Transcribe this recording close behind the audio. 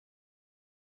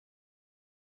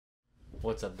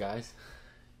What's up, guys?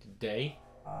 Today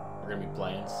we're gonna be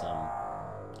playing some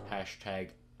hashtag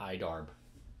IDARB,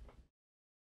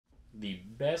 the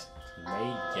best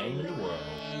made game in the world.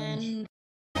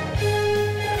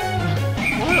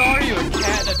 What are you, a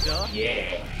cat and a duck?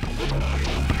 Yeah.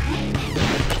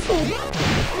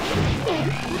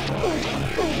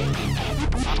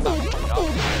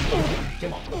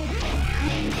 Come on.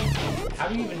 How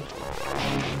do you even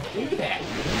do that?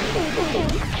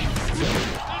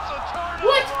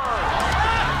 What?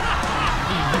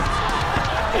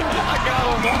 I got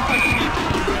him.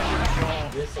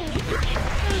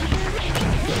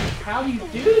 How do you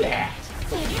do that?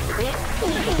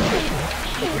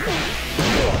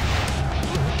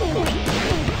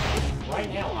 Right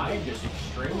now, I am just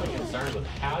extremely concerned with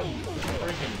how you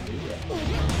freaking do that.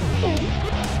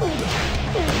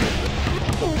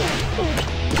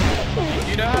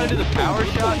 You know how to do the power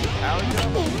shot? The power jump?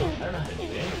 I don't know how to do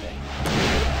anything.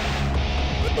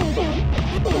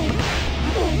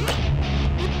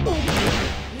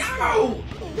 No!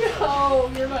 No!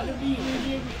 You're about to beat me,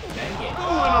 Jimmy. Dang it. 2 in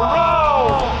a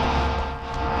row!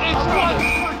 It's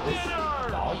this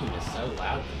volume is so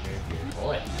loud compared to your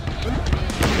voice.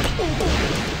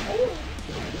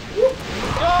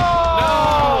 No!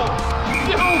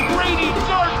 You greedy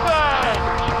dirtbag!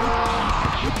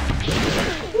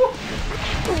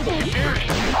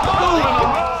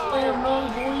 Slam no,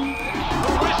 boy.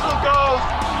 The whistle goes!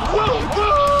 Woo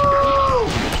woo!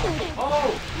 Oh!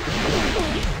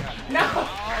 No!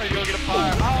 Oh, you're gonna get a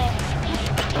fire. Oh!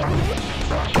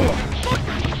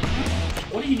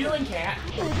 What are you doing, cat?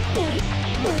 You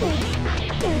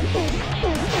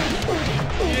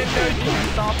didn't know you could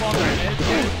stomp on their head,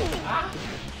 dude. Ah!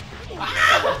 Ah!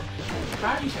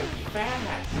 How are you so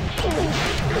fast?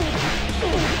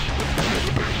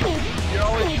 You're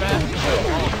always fast and so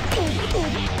long.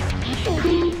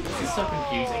 This is so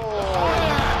confusing.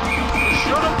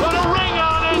 Should have put a ring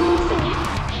on it!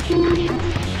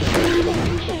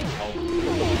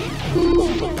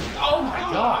 Oh my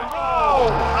god!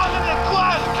 Oh! I'm in a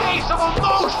glass case of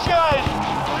emotion!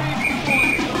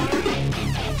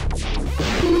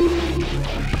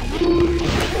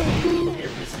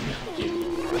 Here, this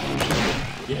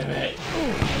give it.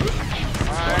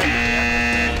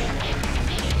 Alright.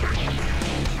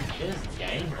 This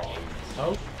game volume is so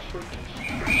freaking.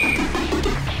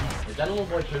 Is that a little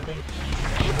boy pooping?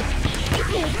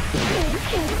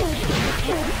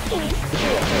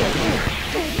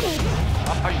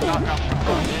 Oh, you knocked out my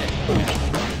front head.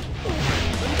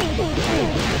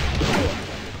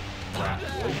 Crap,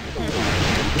 boy.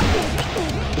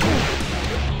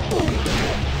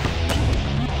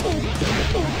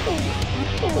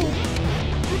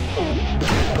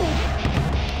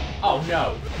 Oh no!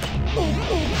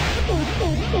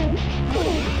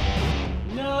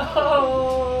 No!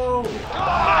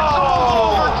 Maximum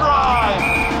overdrive!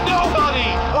 Nobody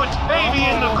puts baby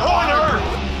in the corner!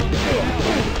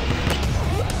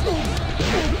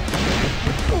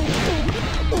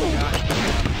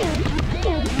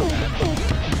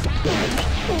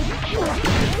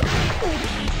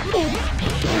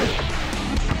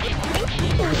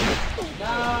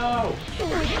 No!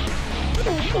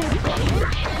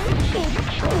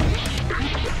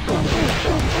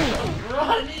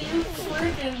 Run, you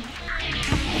freaking!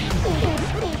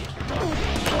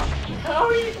 How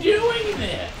are you doing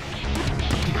this?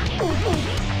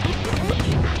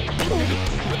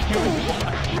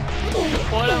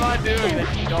 What am I doing that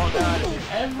you don't know how to do?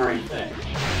 Everything!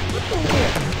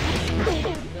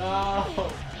 No!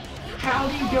 How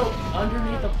do you go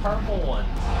underneath the purple one?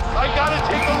 I gotta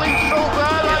take a leak so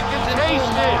bad I can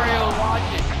taste it! Mario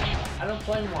logic. I don't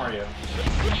play Mario.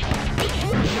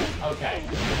 Okay.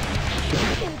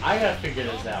 I gotta figure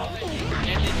this out. And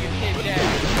then you hit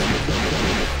down.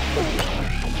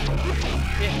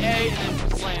 Hit A and then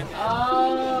slam it.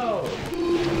 Oh!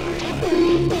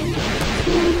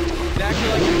 Exactly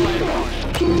like you're playing Mario.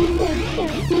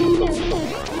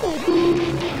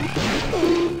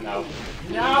 No.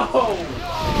 No! Oh,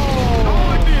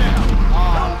 yeah.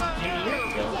 Jimmy, you're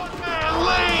killing me. Man,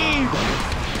 leave!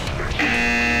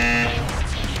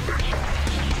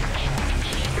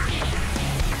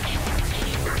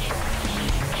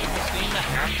 Have you seen the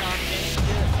halftime game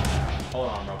yet? Hold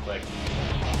on real quick.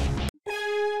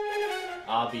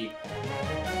 How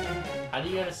do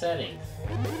you go to settings?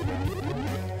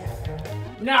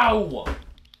 No!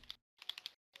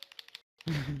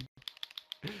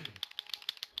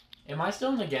 Am I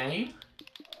still in the game?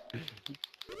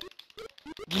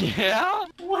 Yeah?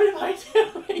 What am I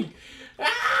doing?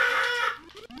 Ah!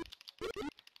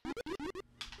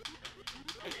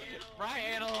 Right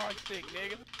analog stick,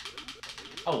 nigga.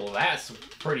 Oh, well, that's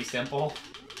pretty simple.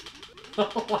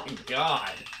 Oh my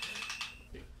god.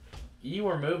 You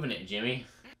were moving it, Jimmy.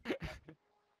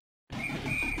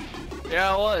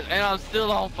 Yeah, I was, and I'm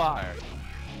still on fire.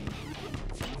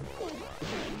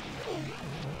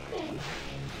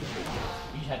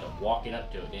 You just had to walk it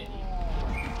up to it, didn't you?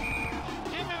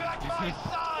 Give me back my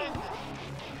son!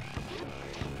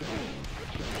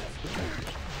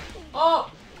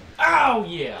 Oh! Oh,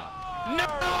 yeah! No!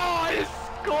 I just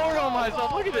scored on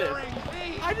myself. Look at this.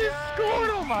 I just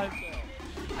scored on myself.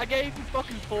 I gave you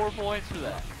fucking 4 points for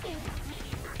that.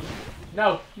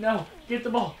 No, no! Get the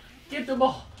ball! Get the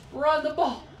ball! Run the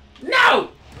ball! No!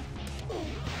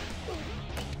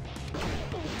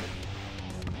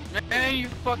 Man, you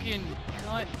fucking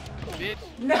cunt, bitch.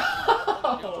 No!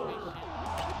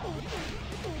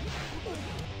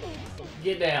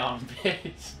 Get down,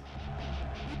 bitch.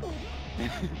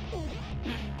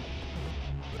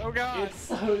 Oh god. It's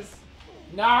so...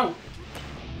 No!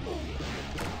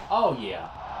 Oh, yeah.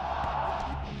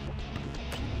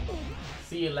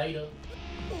 See you later.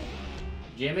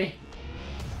 Jimmy?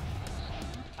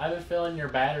 I have a feeling your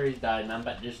batteries died and I'm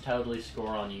about to just totally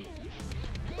score on you.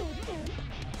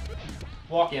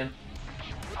 Walk in. 2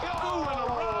 in a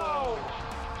row!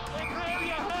 And there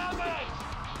you have it!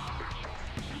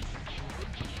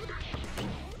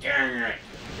 Dang it!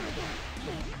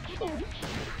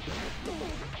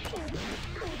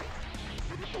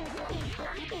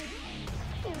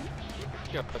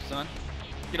 Get up, son.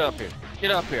 Get up here.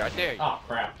 Get up here. I dare you. Oh,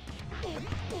 crap.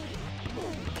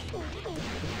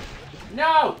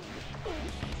 No!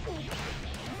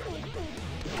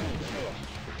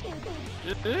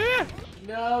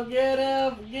 No, get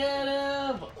him! Get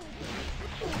him!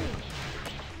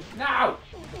 No!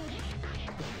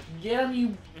 Get him,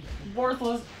 you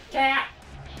worthless cat!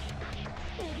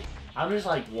 I'm just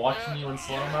like watching you in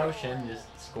slow motion, just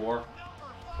score.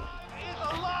 He's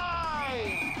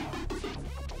alive!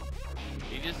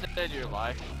 You just said your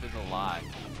life is a lie.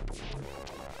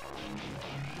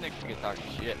 Nick can talk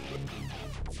shit.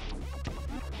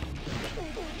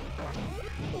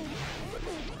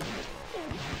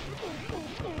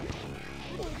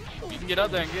 You can get up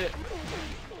there and get it.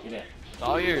 Get in. It's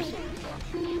all yours.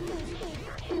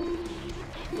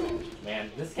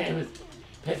 Man, this game is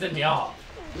pissing me off.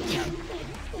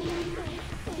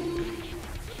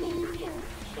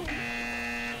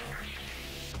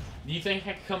 Do you think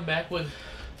I could come back with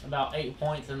about 8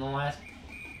 points in the last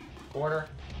quarter?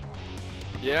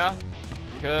 Yeah,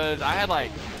 because I had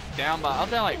like I was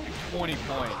down like 20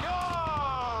 points.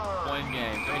 One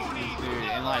game, thanks to this dude.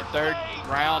 And like third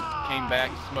round, came back,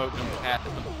 smoked him, passed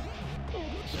him.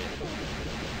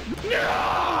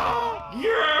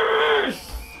 Yes!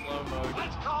 Slow motion.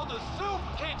 That's called the soup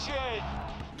kitchen!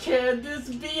 Can this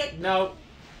be it? No.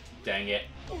 Dang it.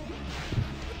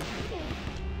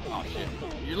 Oh shit.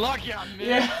 You're lucky I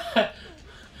missed. Yeah.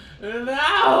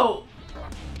 No!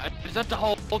 I just have to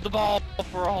hold the ball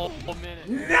for a whole minute.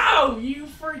 No, you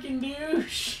freaking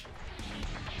douche!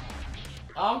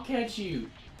 I'll catch you.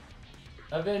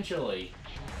 Eventually.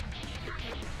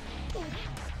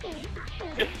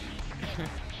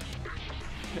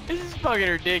 This is fucking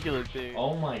ridiculous, dude.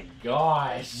 Oh my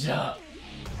gosh.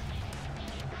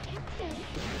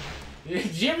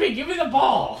 Jimmy, give me the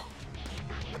ball!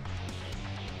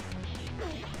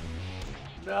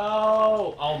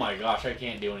 No! Oh my gosh, I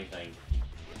can't do anything.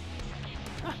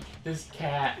 This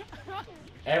cat.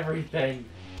 Everything.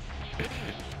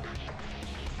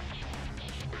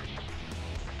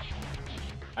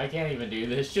 I can't even do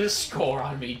this. Just score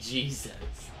on me, Jesus.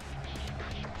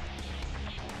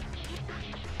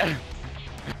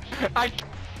 I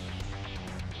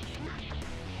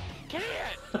can't!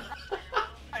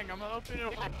 I'm gonna open it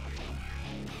up.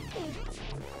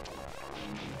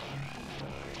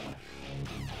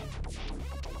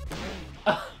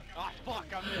 Oh fuck,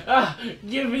 I missed.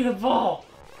 Give me the ball!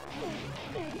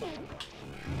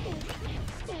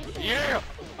 Yeah!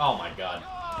 Oh my god.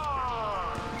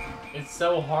 It's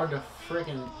so hard to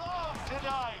freaking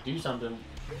do something.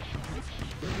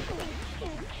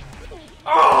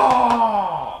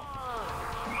 Oh!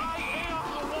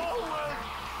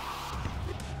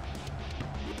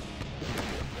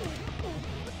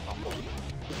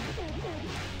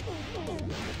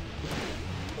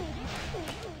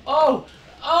 Oh!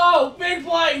 Oh! Big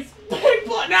plays! Big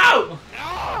play! No!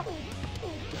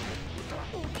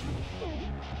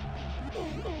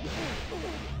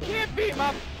 Can't beat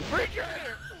my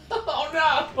refrigerator! Oh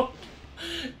no!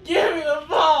 Give me the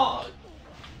ball!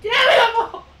 Give me the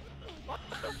ball! What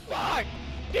the fuck?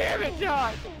 Damn it,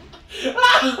 John! No!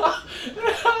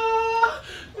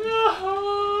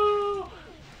 No!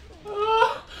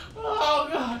 Oh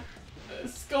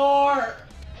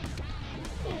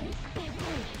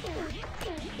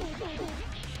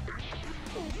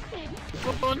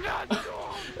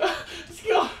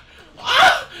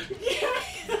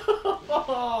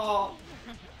Oh.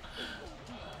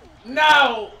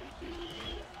 No!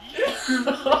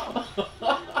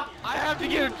 I have to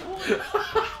get a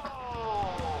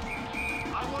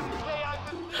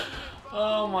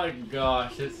Oh my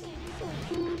gosh, it's...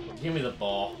 Give me the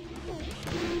ball.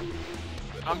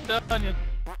 I'm done.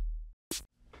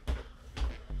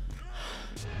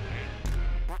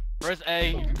 Press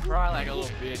A, you can cry like a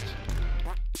little bitch.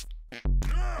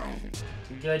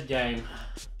 Good game.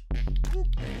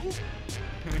 Okay.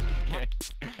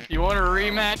 You want a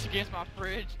rematch against my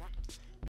fridge?